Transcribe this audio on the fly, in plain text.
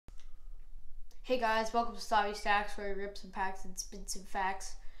Hey guys, welcome to Stavi Stacks, where we rip some packs and spin some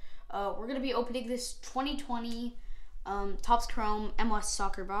facts. We're going to be opening this 2020 Topps Chrome MLS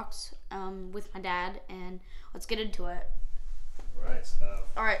soccer box with my dad, and let's get into it. Right, Stav.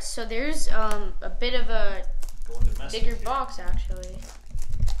 Alright, so there's a bit of a bigger box, actually.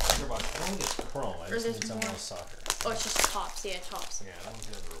 Bigger box. I don't think it's Chrome. I just think it's MLS soccer. Oh, it's just Topps. Yeah, Topps. Yeah, I don't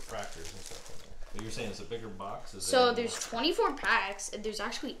think the refractors and stuff in there. But you're saying it's a bigger box? So there's 24 packs, and there's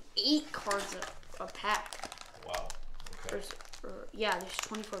actually 8 cards a pack. Wow. Okay. Yeah, there's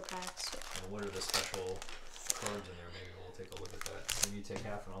 24 packs. And what are the special cards in there? Maybe we'll take a look at that. Maybe you take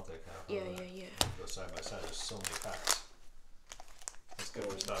half and I'll take half. Yeah. Go side by side. There's so many packs. That's good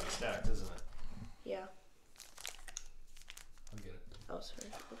for Stavi Stacks, isn't it? Yeah. I'll get it. Oh, sorry.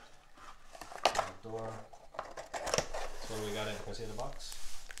 Door. So what do we got in? Can I see the box?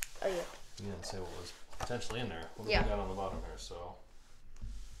 Oh, yeah. You didn't say what was potentially in there. What do we got on the bottom here? So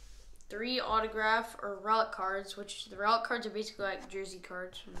 3 autograph or relic cards, which the relic cards are basically like jersey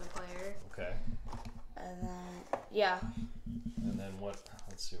cards from the player. Okay. And then, yeah. And then what?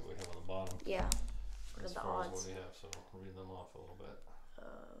 Let's see what we have on the bottom. Yeah. As far as what we have, so read them off a little bit.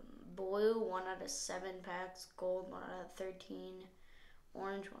 Blue, 1 out of 7 packs. Gold, 1 out of 13.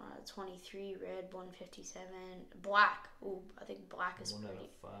 Orange, 1 out of 23. Red, 157. Black. Ooh, I think black is 1 pretty. out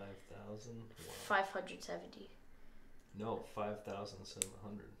of 5,000. 570. No,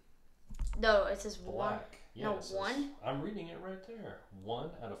 5,700. No, it says black. Yeah, no, 1. I'm reading it right there. 1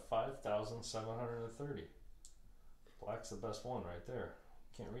 out of 5,730. Black's the best one right there.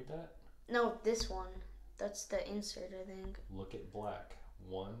 Can't read that? No, this one. That's the insert, I think. Look at black.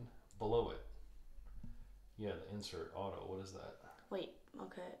 1 below it. Yeah, the insert auto. What is that? Wait.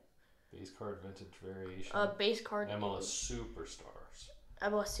 Okay. Base card vintage variation. Base card. MLS Superstars.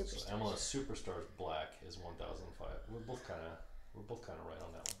 MLS Superstars. So MLS Superstars black is 1,005. We're both kind of right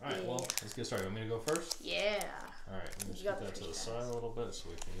on that one. All right. Well, let's get started. Want me to go first? Yeah. All right. Let me just put that to the side a little bit so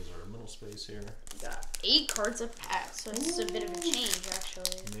we can use our middle space here. We got 8 cards a pack, so it's a bit of a change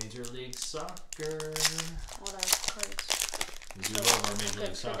actually. Major League Soccer. What else cards? We do love our Major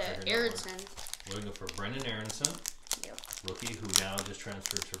League Soccer. Aaronson. We're looking for Brenden Aaronson. Yep. Rookie who now just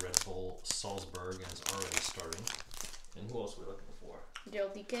transferred to Red Bull Salzburg and is already starting. And who else are we looking for?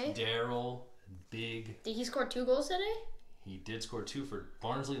 Dike. Daryl, big. Did he score 2 goals today? He did score 2 for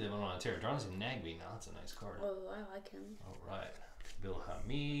Barnsley. They went on a tear. Darnsley Nagby. Now that's a nice card. Oh, I like him. All right. Bill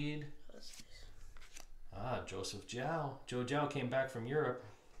Hamid. Joseph Joe. Joe Joe came back from Europe.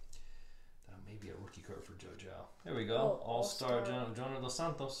 That may be a rookie card for Joe Joe. There we go. Oh, All-Star Jonah Dos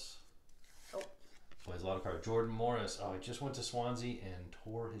Santos. Oh. Plays a lot of cards. Jordan Morris. Oh, he just went to Swansea and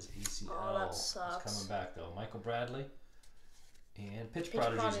tore his ACL. Oh, that sucks. He's coming back, though. Michael Bradley. And Pitch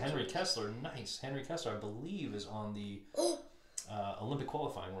Prodigies. Henry Kessler. Nice. Henry Kessler, I believe, is on the Olympic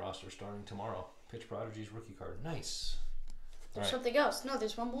qualifying roster starting tomorrow. Pitch Prodigies rookie card. Nice. There's something else. No,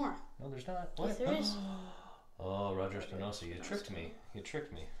 there's one more. No, there's not. What? Yes, there is. Oh, Roger Espinosa. You tricked me. You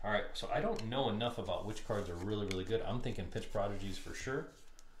tricked me. All right, so I don't know enough about which cards are really, really good. I'm thinking Pitch Prodigies for sure.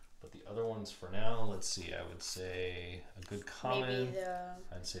 But the other ones for now, let's see. I would say a good common.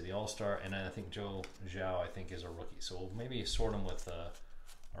 I'd say the All-Star. And I think Joe Zhao, I think, is a rookie. So we'll maybe sort them with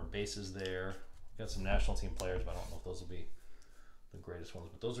our bases there. We've got some national team players, but I don't know if those will be the greatest ones.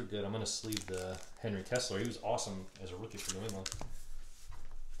 But those are good. I'm going to sleeve the Henry Kessler. He was awesome as a rookie for New England.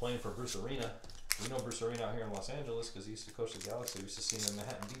 Playing for Bruce Arena. We know Bruce Arena out here in Los Angeles because he used to coach the Galaxy. We used to see him in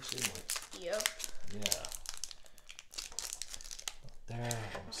Manhattan Beach, didn't we? Yep. Yeah. There. I'm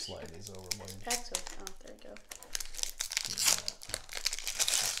going to slide these over. Packs open. Oh, there you go.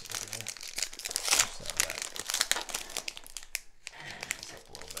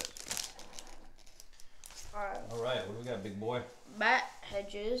 All right, what do we got, big boy? Matt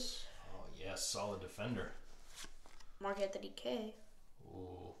Hedges. Oh, yes, solid defender. Mark Anthony K.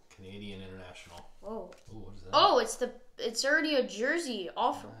 Ooh, Canadian international. Whoa. Ooh, what is that? Oh, it's already a jersey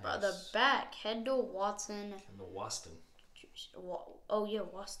off the back. Kendall Watson. Kendall Waston. Oh yeah,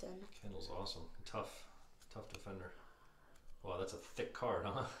 Waston. Kendall's awesome. Tough defender. Wow, that's a thick card,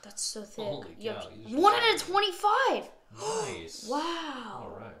 huh? That's so thick. Holy cow. 1 out of 25. Nice. Wow.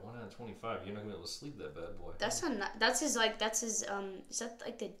 All right, 1 out of 25. You're not gonna be able to sleep that bad boy. That's his. Is that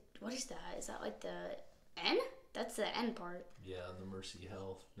like the, what is that? Is that like the N? That's the N part. Yeah, the Mercy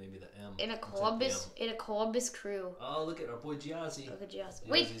Health, maybe the M. In a Columbus Crew. Oh, look at our boy Giazzi. Look at Giazzi.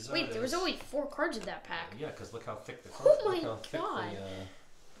 Wait, there was only 4 cards in that pack. Yeah, because look how thick the card. Oh my god.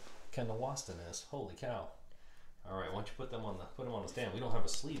 Kendall Waston is. Holy cow. All right, why don't you put them on the stand? We don't have a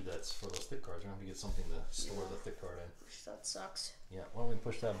sleeve that's for those thick cards. We're gonna have to get something to store the thick card in. That sucks. Yeah, why don't we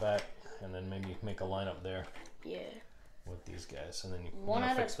push that back and then maybe make a lineup there? Yeah. with these guys, and then you 1 want out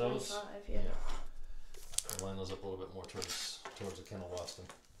to of fix those. 25, yeah. I'll line those up a little bit more towards the kennel Boston.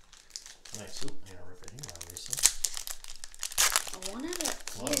 Nice. Oop, yeah, rip it here, obviously. 1 out of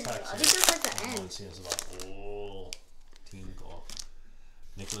A lot of here. packs I here. think that's like the One end. seems about team goal.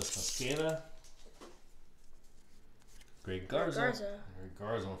 Nicholas Mosqueda. Greg Garza. Greg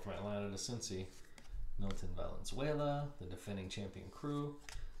Garza went from Atlanta to Cincy. Milton Valenzuela, the defending champion crew.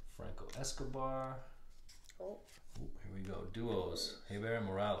 Franco Escobar. Oh. Ooh, here we go. Duos. Heber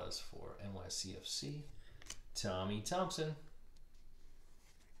Morales for NYCFC. Tommy Thompson.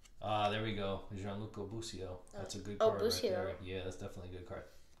 There we go. Gianluca Busio. That's a good card right there. Yeah, that's definitely a good card.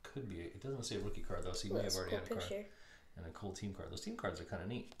 Could be. It doesn't say rookie card though, so you may have already had a card. And a cool team card. Those team cards are kind of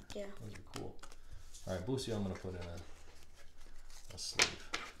neat. Yeah. Those are cool. All right, Busio, I'm going to put in a sleeve.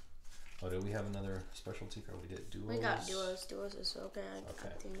 Oh, did we have another specialty card? We did duos. We got duos. Duos is okay, I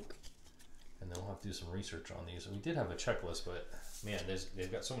think. And then we'll have to do some research on these. We did have a checklist, but man,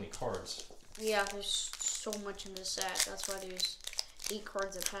 they've got so many cards. Yeah, there's so much in this set. That's why there's 8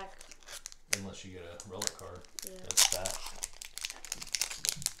 cards a pack. Unless you get a relic card. Yeah. That's that.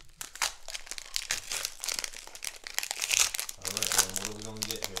 Alright, what are we going to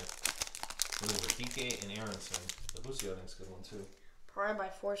get here? What is it? Dike and Aaronson. The Busio I think is a good one too. Probably my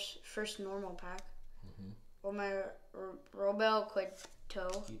first normal pack. Or my Robel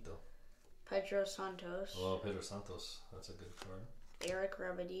Quito. Pedro Santos. Oh, Pedro Santos. That's a good card. Eric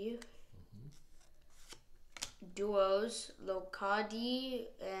Rabadi. Duos, Locadi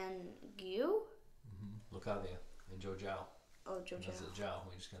and Gio. Locadia and Joe Zhao. Oh, Joe Zhao. That's a Zhao.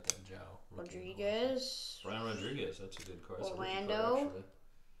 We just got that Zhao. Rodriguez. Brian Rodriguez. That's a good card. Orlando.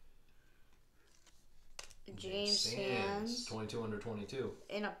 James Sands. 22 under 22.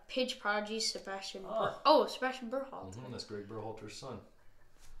 And a pitch prodigy, Sebastian Sebastian Berhalter. That's Greg Berhalter's son.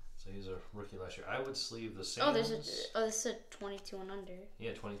 So he's a rookie last year. I would sleeve the Sands. This is a 22 and under.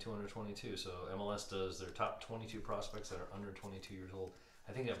 Yeah, 22 under 22. So MLS does their top 22 prospects that are under 22 years old.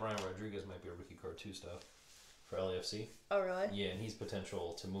 I think that Brian Rodriguez might be a rookie card 2 stuff for LAFC. Oh, really? Yeah, and he's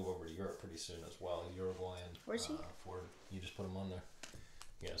potential to move over to Europe pretty soon as well. Uruguayan. Where's he? Forward. You just put him on there.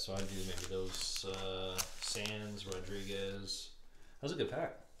 Yeah, so I'd do maybe those Sands, Rodriguez. That was a good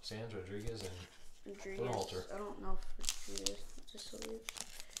pack. Sands, Rodriguez, and Berhalter. I don't know if Rodriguez just so weird.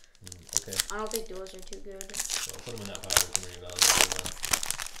 Okay. I don't think duos are too good. So I'll put them in that pile to reevaluate them.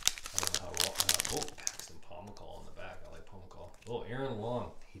 I don't know how Paxton Pomacall on the back. I like Pomacall. Oh, Aaron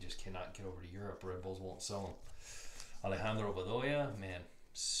Long. He just cannot get over to Europe. Red Bulls won't sell him. Alejandro Bedoya, man,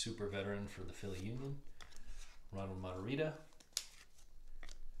 super veteran for the Philly Union. Ronald Matarrita.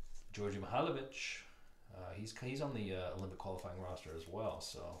 Georgi Mihailovic. He's on the Olympic qualifying roster as well.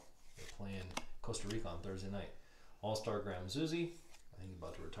 So they're playing Costa Rica on Thursday night. All-Star Graham Zuzi. I think he's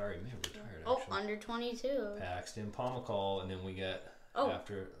about to retire. He may have retired, actually. Oh, under 22. Paxton Pomacall, and then we get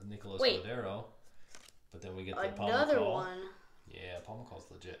after Nicholas Ladero. But then we get the another Pomacall. one. Yeah, Pomacall's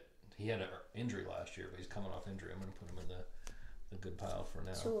legit. He had an injury last year, but he's coming off injury. I'm going to put him in the good pile for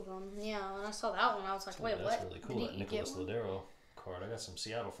now. 2 of them. Yeah, when I saw that one, I was like, wait, that's what? That's really cool. That Nicholas Ladero card. I got some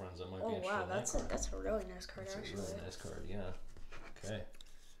Seattle friends that might be interested in that card. That's a really nice card, actually. That's a really nice card, yeah. Okay.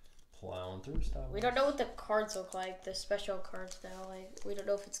 Plowing through stuff. We don't know what the cards look like, the special cards though. Like, we don't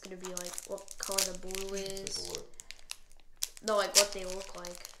know if it's gonna be like what color the blue is. Take a look. No, like what they look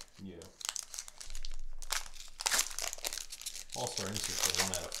like. Yeah. All-Star inserts are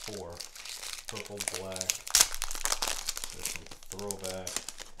 1 out of 4. Purple, black. There's some throwback,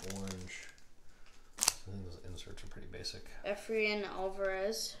 orange. I think those inserts are pretty basic. Efrain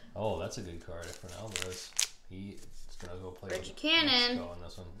Alvarez. Oh, that's a good card. Efrain Alvarez. He's gonna go play Reggie with Cannon Mexico on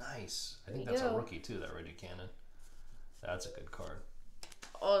this one. Nice. I think that's a rookie too. That Reggie Cannon. That's a good card.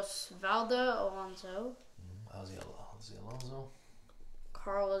 Osvaldo Alonso. Ozzy Alonso.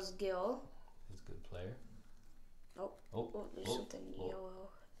 Carlos Gil. He's a good player. There's something yellow.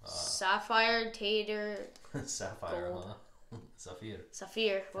 Sapphire Tater. Sapphire, Gold. huh?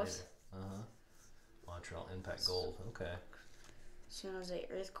 Sapphire. Whoops. Montreal Impact Gold. Okay. San Jose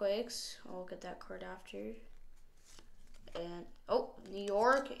Earthquakes. I'll get that card after. And New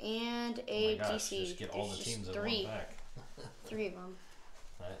York and a DC. Just get all the teams at 3. one back. 3 of them.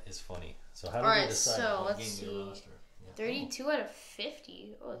 That is funny. So how do we decide what game to roster? Yeah. 32 out of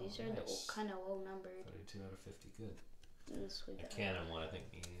 50. Oh, these are kind of low numbered. 32 out of 50. Good. The Cannon one, I think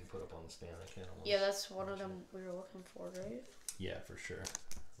you need to put up on the stand. That Cannon one. Yeah, that's one of them we were looking for, right? Yeah, for sure.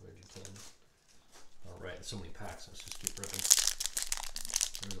 Reggie Cannon. All right, so many packs. Let's just keep ripping.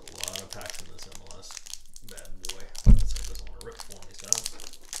 There's a lot of packs in this MLS. Bad boy. This guy doesn't want to rip for me, guys.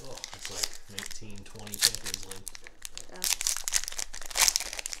 Oh, it's like 1920 Champions League. Yeah.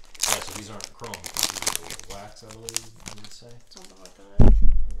 Yeah, so these aren't chrome. These are wax. wax, I believe you would say. Something like that.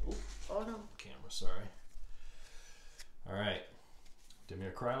 Oh no. Camera, sorry. All right.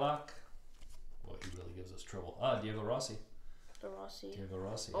 Damir Krylak. Well, he really gives us trouble. Diego Rossi. The Rossi. Diego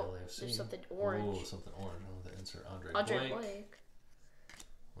Rossi, oh, LAFC. There's something orange. Oh, something orange. Oh, the insert Andre Blake.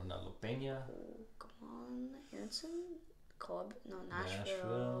 Ronaldo Peña. Oh, come on. Aaronson? Club? No,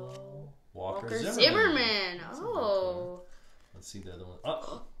 Nashville. Walker Zimmerman. Oh. Let's see the other one.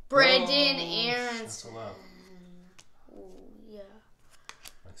 Oh. Brenden Aaronson. That's allowed. Oh, yeah.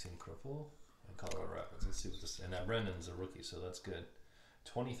 Maxime Crapul and Colorado Rapids. Let's see what this. And Brendan's a rookie, so that's good.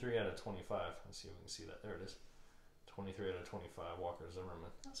 23 out of 25. Let's see if we can see that. There it is. 23 out of 25. Walker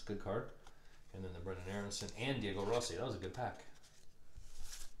Zimmerman. That's a good card. And then the Brenden Aaronson and Diego Rossi. That was a good pack.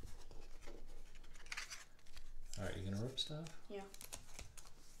 All right, you gonna rip stuff? Yeah.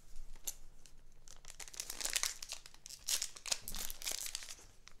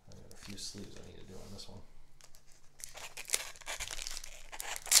 I got a few sleeves I need to do on this one.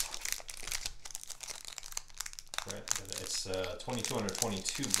 Right, it's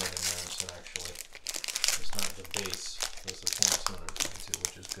 2222 Brenden Aaronson actually. It's not the base. It's the 2222,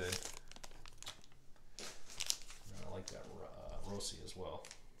 which is good. And I like that Rossi as well.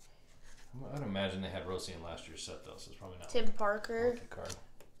 I'd imagine they had Rossi in last year's set though, so it's probably not. Tim Parker. Card.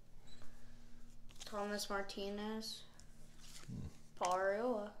 Thomas Martinez. Paul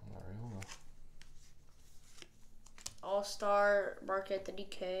Ariola. All-Star Market the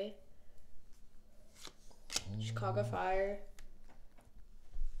DK. Chicago Fire.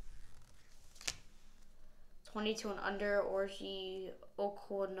 22 and under, Orji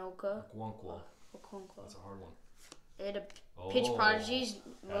Okonoka. That's a hard one. And a Pitch Prodigies,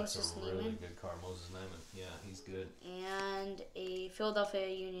 Moses Neiman. That's a really Neiman. good card, Moses Neiman. Yeah, he's good. And a Philadelphia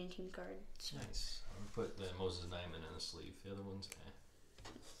Union team card. Nice. I'm gonna put the Moses Neiman in the sleeve. The other ones,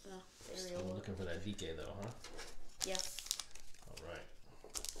 Still looking for that Dike though, huh? Yeah. All right.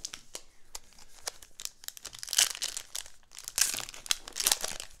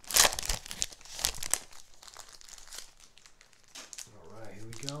 Here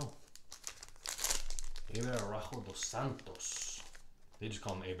we go. Eber Rajo dos Santos. They just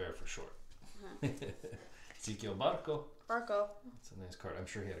call him Eber for short. Ezequiel Barco. That's a nice card. I'm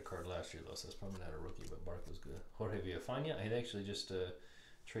sure he had a card last year though, so that's probably not a rookie, but Barco's good. Jorge Villafana. I had actually just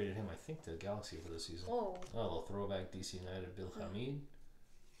traded him, I think, to Galaxy for the season. Oh, a little throwback DC United. Bill Hamid.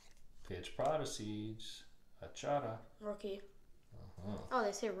 Pitch Prodigies. Achara. Rookie. Oh,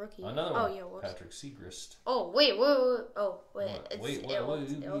 they say rookie. Another one. Oh, yeah, whoops. Patrick Segrist. Oh, wait. Oh, wait. It looks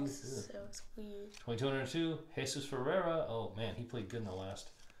weird. 2202, Jesus Ferreira. Oh, man, he played good in the last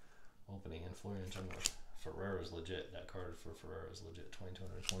opening. And Florian Jungle. Ferreira's legit. That card for Ferreira is legit.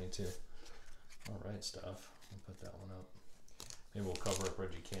 2222. All right, stuff. I'll put that one up. Maybe we'll cover up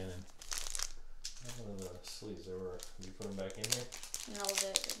Reggie Cannon. What are the sleeves? You put them back in here? No, we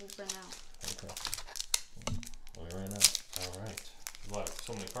ran out. Okay. Well, we ran out. All right.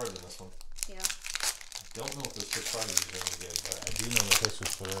 So many cards in this one. Yeah. I don't know if those Pitch Prodigies are any good, but I do know that this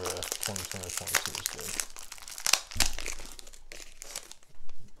was for 2022 is good.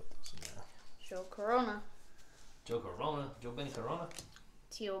 Put those in there. Joe Corona. Joe Benny Corona.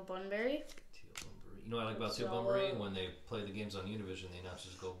 Teal Bunbury. You know what I like about Teal Bunbury? When they play the games on Univision, the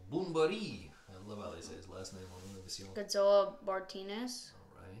announcers go, Bunbury. I love how they say his last name on Univision. Godzilla Martinez.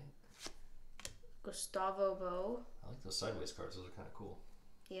 All right. Gustavo Bo. I like those sideways cards. Those are kind of cool.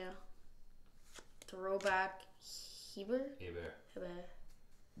 Yeah. Throwback Heber.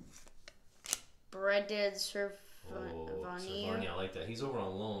 Brenden Servania. I like that. He's over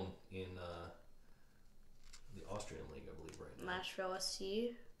on loan in the Austrian league, I believe, right now. Nashville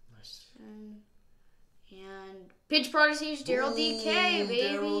SC. Nice. And Pitch Prodigies, Daryl Dike, baby.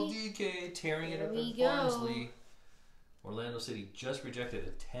 Daryl Dike tearing it up at Barnsley. Orlando City just rejected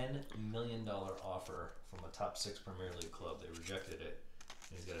a $10 million offer from a top 6 Premier League club. They rejected it.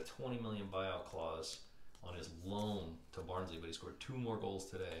 And he's got a $20 million buyout clause on his loan to Barnsley, but he scored 2 more goals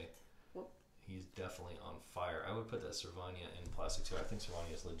today. Whoop. He's definitely on fire. I would put that Servania in plastic too. I think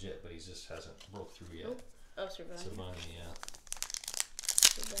Servania is legit, but he just hasn't broke through yet. Oh, Servania. Yeah.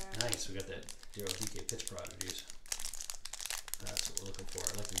 Nice. We got that Daryl Dike Pitch Prodigies. That's what we're looking for.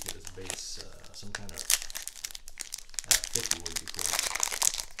 I'd like to get his base some kind of 50 would be cool.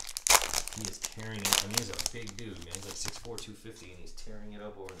 He is tearing it. I mean, he's a big dude, man. He's like 6'4", 250, and he's tearing it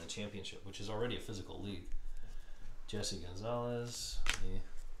up over in the championship, which is already a physical league. Jesse Gonzalez.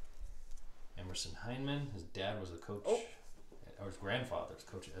 Emerson Heineman. His dad was the coach, or his grandfather was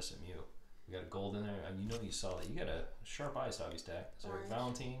coach at SMU. We got a gold in there. You know you saw that. You got a sharp eye, Stavi Stacks. Eric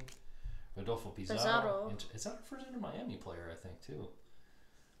Valentine. Rodolfo Pizarro. Is that our first Inter Miami player, I think, too?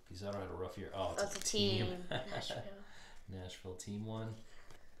 Pizarro had a rough year. Oh, That's a team. Nashville team one.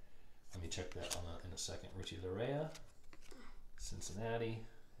 Let me check that in a second. Richie Ferreira, Cincinnati.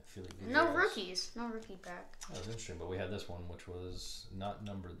 I feel like no rookies. No rookie pack. That was interesting, but we had this one, which was not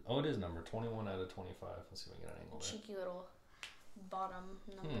numbered. Oh, it is numbered 21 out of 25. Let's see if we can get an angle there. Cheeky little bottom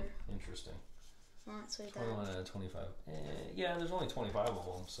number. Interesting. Alright, so 21 out of 25. Yeah, there's only 25 of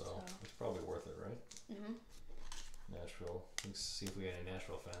them, so it's probably worth it, right? Nashville. Let's see if we got any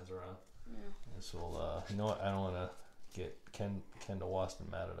Nashville fans around. Yeah. And so we'll, you know what? I don't want to get Kendall Waston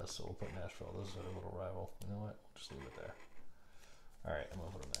mad at us, so we'll put Nashville. This is our little rival. You know what? We'll just leave it there. All right, I'm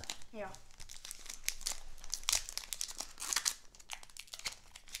gonna put them there. Yeah.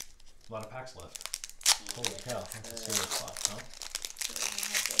 A lot of packs left. Holy cow! That's a serious spot, huh?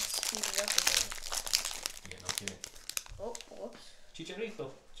 Yeah, no kidding. Oh, whoops.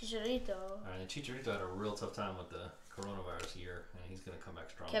 Chicharito. Chicharito. All right, Chicharito had a real tough time with the coronavirus year, and he's gonna come back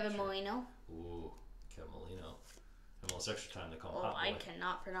strong. Kevin Molino. Ooh, Kevin Molino. MLS Extra Time, they call him Oh, Hot Boy. I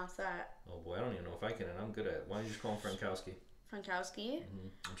cannot pronounce that. Oh boy, I don't even know if I can, and I'm good at it. Why don't you just call him Frankowski? Frankowski.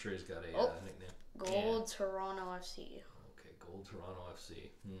 I'm sure he's got a nickname. Gold Toronto FC. Okay, Gold Toronto FC.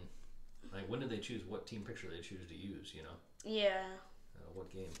 Like, when did they choose? What team picture they choose to use? You know? Yeah. What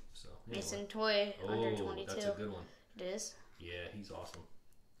game? So anyway. Mason Toy under 22. That's a good one. It is. Yeah, he's awesome.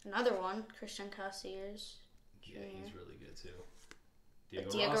 Another one, Christian Casillas. Yeah, he's really good too.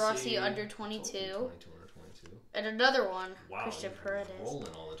 Diego Rossi under 22. 22 under 22. And another one, Wow, Christian Paredes.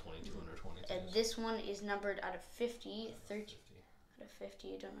 Rolling all the 22 under 22. And this one is numbered out of 50, 13 out of 50.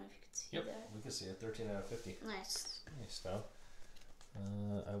 I don't know if you can see that. Yep, we can see it. 13 out of 50. Nice. Nice stuff.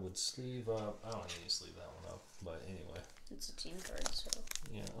 I would sleeve up. I don't need to sleeve that one up, but anyway. It's a team card, so.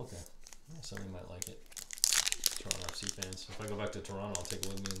 Yeah, okay. Yeah, somebody might like it. Toronto FC fans. If I go back to Toronto, I'll take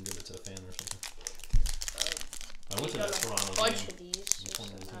it with me and give it to a fan or something. I went to that Toronto bunch game. of these.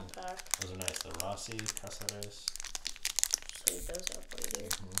 Those are nice. The Rossi, Casares. Sleeve those up later.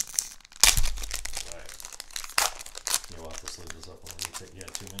 Right. You'll have to sleeve those up when we take. Yeah,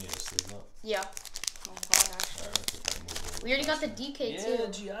 too many to sleeve up. Yeah. Oh, God, actually. Right, we already got the Dike too. Yeah,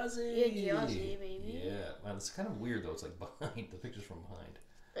 Giazzi. Yeah, Giazzi, baby. Yeah. Wow, it's kind of weird though. It's like behind. The picture's from behind.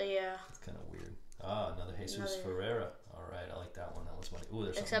 Yeah. It's kind of weird. Ah, another Jesus Ferreira. All right, I like that one. That was funny. Ooh,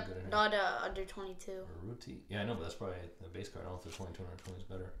 there's Except something good in not under 22. Baruti. Yeah, I know, but that's probably the base card. I don't know if the 22 under 20 is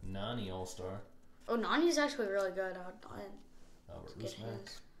better. Nani All-Star. Oh, Nani's actually really good. Albert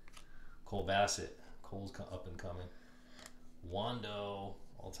Rusnak. Cole Bassett. Cole's up and coming. Wando,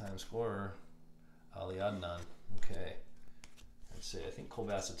 all-time scorer. Ali Adnan. Okay. I'd say I think Cole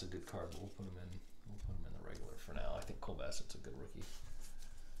Bassett's a good card, but we'll put him in. We'll put him in the regular for now. I think Cole Bassett's a good rookie.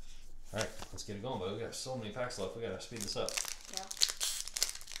 All right, let's get it going. But we got so many packs left. We gotta speed this up. Yeah.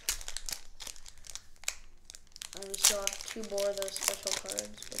 And we still have 2 more of those special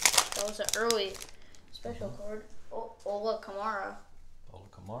cards. That was an early special card. Oh, Ola Kamara. Ola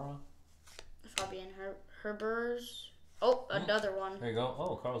Kamara. Fabian Herbers. Oh, another one. There you go.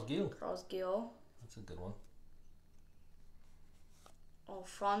 Oh, Carlos Gil. Carlos Gil. That's a good one.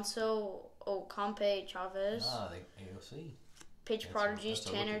 Alfonso Ocampe Chavez. Ah, the AOC. Pitch Prodigies,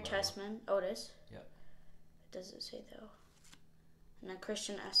 Tanner Tessman. Otis. Yep. It doesn't say though. And then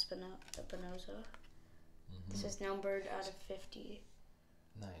Christian Espinoza. This is numbered out of 50.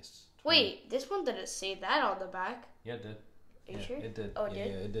 Nice. 20. Wait, this one didn't say that on the back. Yeah, it did. Are you sure? It did. Oh, it did?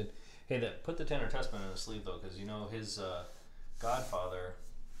 Yeah, it did. Hey, put the Tanner Tessman in the sleeve though, because you know his godfather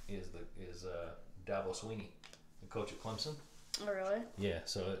is Dabo Sweeney, the coach at Clemson. Oh, really? Yeah.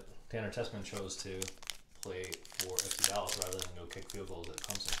 So Tanner Tessman chose to play for FC Dallas rather than go kick field goals at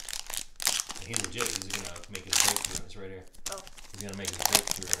Clemson. And he's legit. He's gonna make his breakthrough. It's right here. Oh. He's gonna make his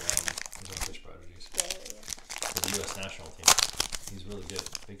breakthrough his own pitch prodigies. Yeah. For the U.S. national team. He's really good.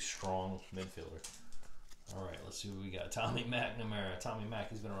 Big, strong midfielder. All right, let's see what we got. Tommy McNamara. Tommy Mac,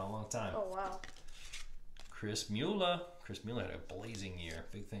 he's been around a long time. Oh, wow. Chris Mueller. Chris Mueller had a blazing year.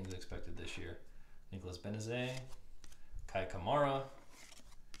 Big things expected this year. Nicholas Benezet. Kai Kamara.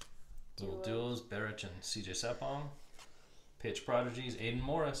 Little duos. Berich and CJ Sapong. Pitch prodigies. Aiden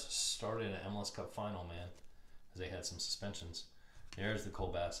Morris started an MLS Cup final, man, as they had some suspensions. There's the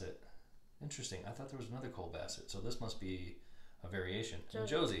Cole Bassett. Interesting. I thought there was another Cole Bassett, so this must be a variation. And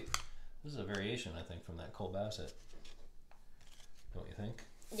Josie. This is a variation, I think, from that Cole Bassett. Don't you think?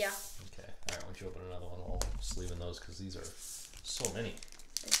 Yeah. Okay. All right. Why don't you open another one? I'll sleeve in those because these are so many.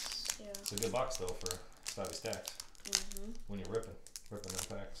 It's a good box though for Stavi Stacks. When you're ripping them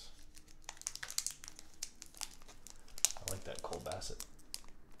packs. I like that Cole Bassett.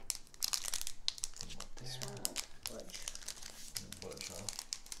 This one won't budge. Budge, huh?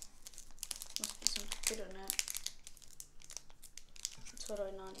 Must be some good on that. That's what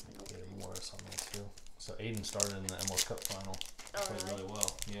I not even So Aiden started in the MLS Cup final. Played really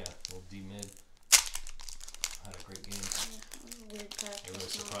well. Yeah, little D mid. Had a great game. Yeah, weird pack. It really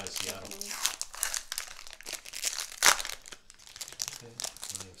surprised Seattle. Okay,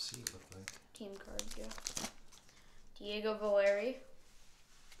 LAFC it looked like. Team card, yeah. Diego Valeri.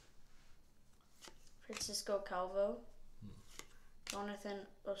 Francisco Calvo. Jonathan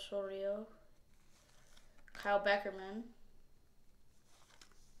Osorio. Kyle Beckerman.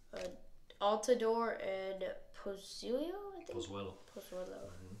 Altador and Busio, I think. Pozuelo.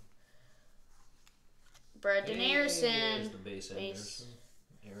 Brenden Aaronson. There's the base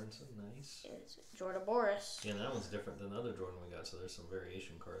Aaronson, nice. Jordan Boris. Yeah, and that one's different than the other Jordan we got, so there's some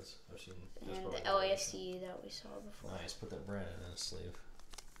variation cards. I've seen. And the LAFC that we saw before. Nice, put that Brenden in his sleeve.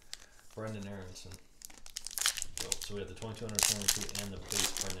 Brenden Aaronson. So we have the 2222 and the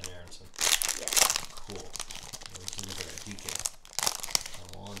base Brenden Aaronson. Yeah. Cool. Let's look at that Dike.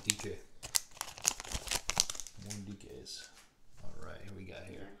 I'm on Dike. More Dikes. Alright, who we got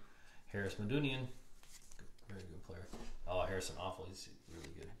here? Yeah. Harris Madunian. Very good player. Oh, Harrison Awful. He's really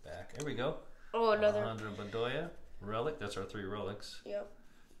good back. There we go. Oh, another. Alejandro Bedoya. Relic. That's our 3 relics. Yep.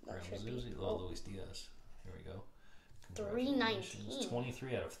 Luis Diaz. Here we go. 319.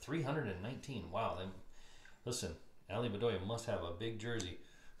 23 out of 319. Wow. Listen, Ali Bedoya must have a big jersey.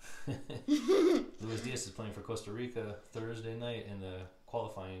 Luis Diaz is playing for Costa Rica Thursday night in the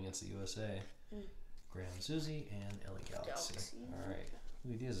qualifying against the USA. Graham Zuzi and LA Galaxy. Alright.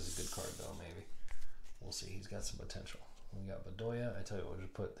 Luis Diaz is a good card though, maybe. We'll see. He's got some potential. We got Bedoya. I tell you what, we'll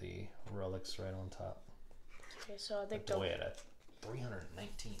just put the relics right on top. Okay, so I think Bedoya at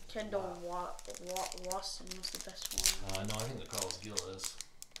 319. Kendall Wasson was the best one. No, I think the Carlos Gil is.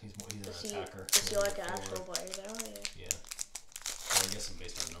 He's an attacker. Is he like an actual player though? Yeah. Well, I guess it's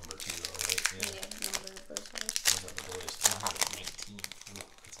based on number 2 though, right? Yeah, number first. Bedoya is 319. Ooh,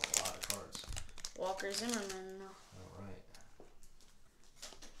 that's a lot of cards. Walker Zimmerman. Alright.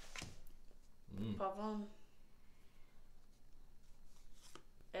 Pavon.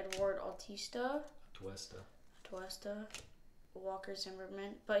 Edward Altista. Tuesta. Walker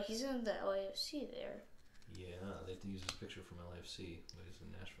Zimmerman. But he's in the LAFC there. Yeah, they have to use his picture from LAFC, but he's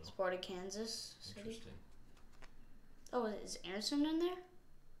in Nashville. Sporting Kansas City. Interesting. Oh, is Aaronson in there?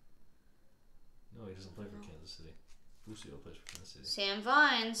 No, he doesn't play for Kansas City. Busio plays for Kansas City. Sam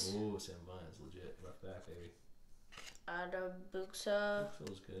Vines. Oh, Sam Vines, legit. Left back, baby. Buxa. Buxa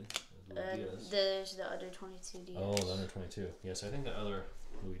was good. There's the under 22 Diaz. Oh, the under 22. Yes, I think the other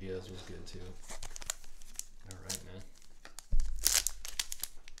Luis Diaz was good too. Alright, man.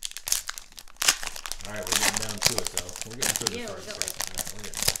 Alright, we're getting down to it though. We're getting through the cards. We're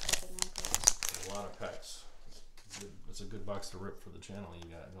getting a lot of packs. It's a good box to rip for the channel you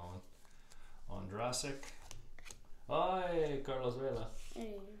got going. Andrasic. Hi, Carlos Vela.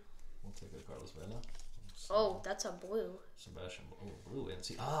 Hey. We'll take a Carlos Vela. Oh, that's a blue. Sebastian. Oh, blue. And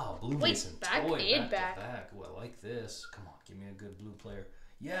see. Ah, blue Wait, Mason. back Toy, and back. back. To back. Ooh, I like this. Come on, give me a good blue player.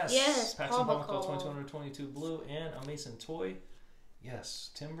 Yes. Yes. Paxton Pomacall 2222 blue and a Mason Toy. Yes.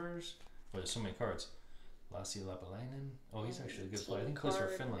 Timbers. Boy, there's so many cards. Lassi Lapalainen. Oh, he's actually a good player. I think he plays for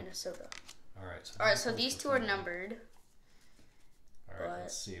Finland. Minnesota. All right. So these two are numbered. All right.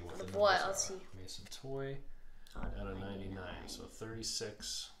 Let's see what the numbers what? are. Let's see. Mason Toy out of 99. So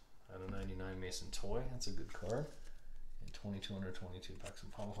 36 out of 99 Mason Toy. That's a good card. And 2222 Paxton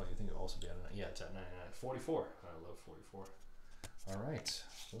Pomacall. You think it would also be out of, yeah, it's at 99. 44. I love 44. All right.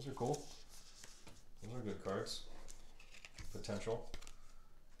 Those are cool. Those are good cards. Potential.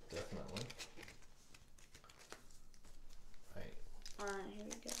 Definitely. Right. Alright, here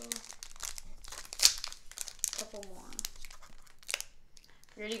we go. Couple more.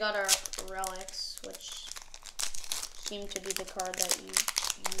 We already got our relics, which seem to be the card that you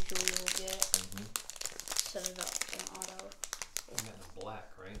usually will get. Set it up in auto. We got the black,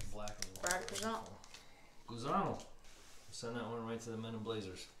 right? Black and Brad Guzano. Send that one right to the Men in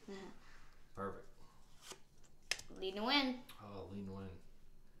Blazers. Perfect. Lead and win. Oh, lead and win.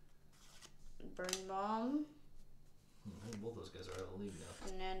 Birnbaum. I think both those guys are out of the league now.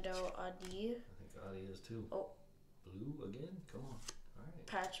 Fernando Adi. I think Adi is too. Oh. Blue again? Come on. Alright.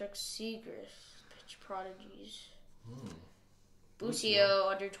 Patrick Seagrass. Pitch Prodigies. Busio. Busio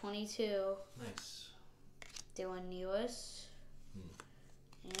under 22. Nice. Dylan Lewis.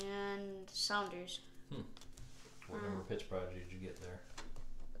 And Saunders. What number pitch prodigy did you get there?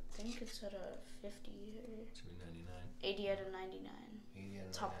 I think it's at a 50 or Should be 99. 80 out of 99. 80 out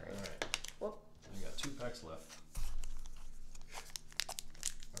of Top 99. right. Alright. Whoop. We got 2 packs left.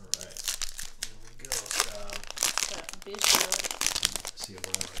 Alright. Here we go, Stav. Got Busio. See if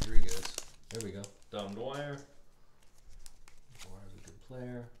Brian Rodriguez. There we go. Dom Dwyer. Dwyer's a good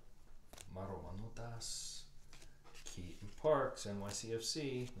player. Maro Manotas. Keaton Parks, NYCFC.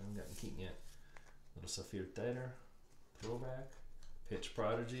 I haven't gotten Keaton yet. Little Safir Tighter. Throwback. Pitch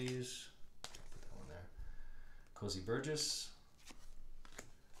Prodigies. Put that one there. Cozy Burgess.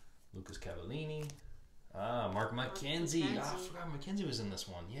 Lucas Cavallini. Mark McKenzie. I forgot McKenzie was in this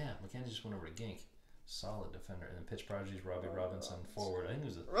one. Yeah, McKenzie just went over to Genk. Solid defender. And then pitch prodigies, Robbie Robinson, forward. I think it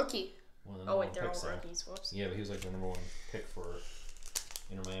was a rookie. One of the number one picks there. Rookies. Whoops. Yeah, but he was like the number 1 pick for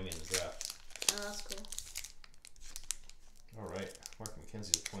Inter Miami in the draft. Oh, that's cool. All right. Mark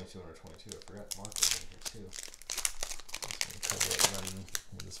McKenzie's a 22 under 22. I forgot Mark was in here too. He's going to cover running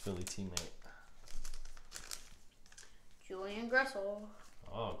with his Philly teammate. Julian Gressel.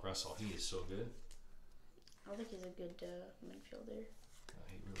 Oh, Gressel. He is so good. I think he's a good midfielder.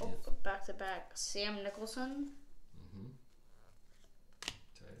 He really is. Back to back. Sam Nicholson.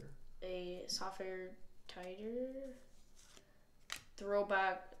 Tighter. A Safir Tighter.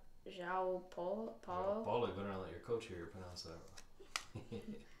 Throwback João Paulo. Paulo, you better not let your coach hear you pronounce that.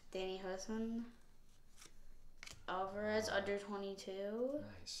 Danny Hudson. Alvarez under 22.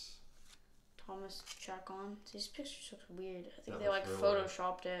 Nice. Thomas Chacon. These pictures look weird. I think That they like looks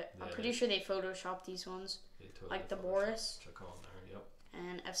photoshopped it. Yeah, I'm pretty sure they photoshopped these ones. They totally Like the Boris. Check on there, yep.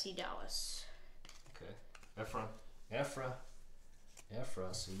 And FC Dallas. Okay. Efra.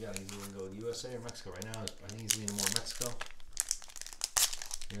 So you got to either go with USA or Mexico. Right now, I think he's leaning more Mexico.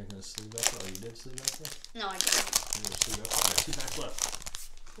 You're not going to sleeve up? Oh, you did sleeve up there? No, I didn't. You're going to sleeve up? I got 2 packs left.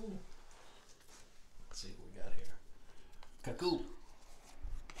 Cool. Let's see what we got here. Kaku.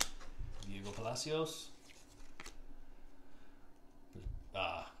 Diego Palacios.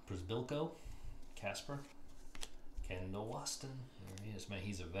 Brisbilko. Casper. Kendall Waston. There he is. Man,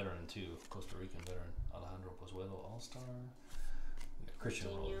 he's a veteran too. Costa Rican veteran. Alejandro Pozuelo, All-Star. We got Christian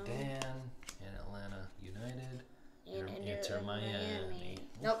Roldan in Atlanta United. Inter Miami.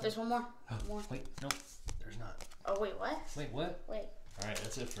 Nope, there's one more. Wait, nope, there's not. Oh, wait, what? Wait, what? Wait. Alright,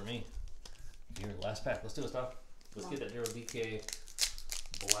 that's it for me. Here, last pack. Let's do it, stop. Let's get that Daryl Dike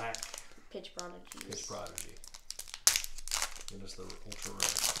black Pitch Prodigy. Pitch Prodigy. Give us the ultra rare.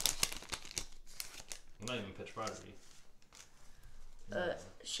 Not even Pitch Prodigy.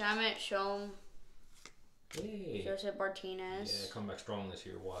 Shamit Shom. Hey. Joseph Martinez. Yeah, come back strong this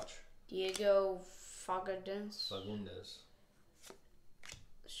year. Watch. Diego Fagundes.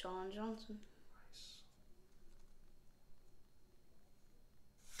 Sean Johnson. Nice.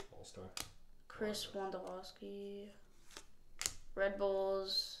 All-Star. Chris Wondolowski. Red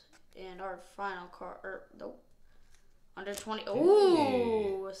Bulls. And our final card. Nope. Under 20.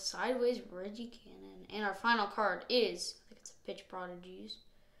 Ooh! Hey. Sideways Reggie Cannon. And our final card is, I think it's a Pitch Prodigies.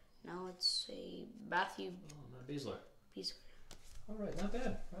 No, it's a Matthew. Oh, not Beasler. Beasler. All right, not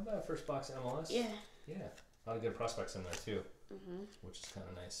bad. Not bad. First box MLS. Yeah. Yeah. A lot of good prospects in there too, which is kind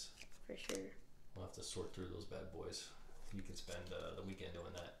of nice. For sure. We'll have to sort through those bad boys. You could spend the weekend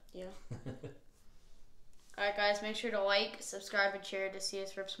doing that. Yeah. Alright guys, make sure to like, subscribe, and share to see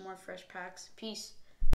us rip some more fresh packs. Peace.